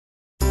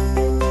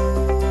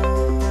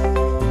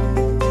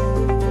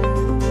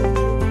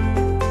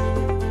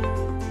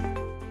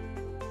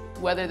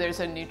whether there's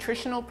a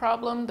nutritional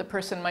problem, the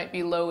person might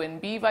be low in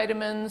B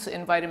vitamins,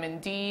 in vitamin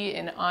D,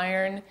 in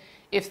iron.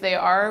 If they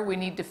are, we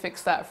need to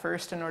fix that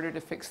first in order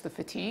to fix the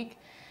fatigue.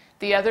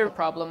 The other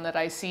problem that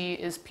I see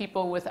is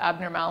people with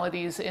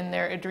abnormalities in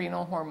their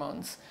adrenal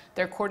hormones.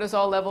 Their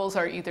cortisol levels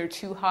are either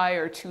too high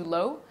or too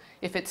low.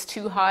 If it's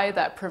too high,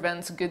 that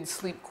prevents good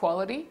sleep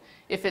quality.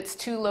 If it's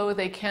too low,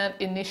 they can't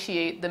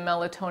initiate the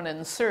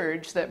melatonin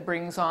surge that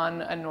brings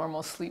on a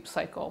normal sleep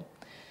cycle.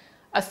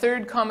 A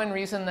third common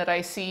reason that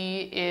I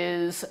see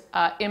is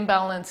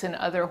imbalance in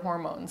other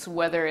hormones,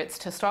 whether it's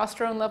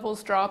testosterone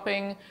levels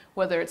dropping,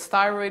 whether it's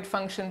thyroid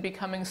function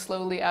becoming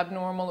slowly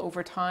abnormal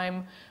over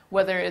time,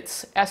 whether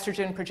it's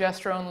estrogen,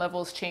 progesterone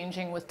levels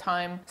changing with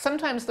time.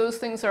 Sometimes those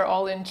things are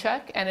all in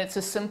check and it's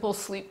a simple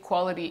sleep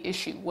quality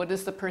issue. What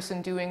is the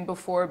person doing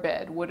before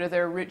bed? What are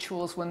their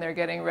rituals when they're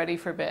getting ready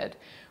for bed?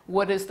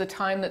 What is the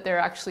time that they're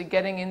actually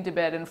getting into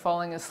bed and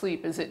falling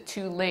asleep? Is it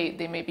too late?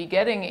 They may be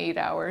getting 8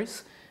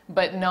 hours,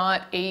 but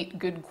not 8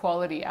 good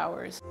quality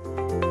hours.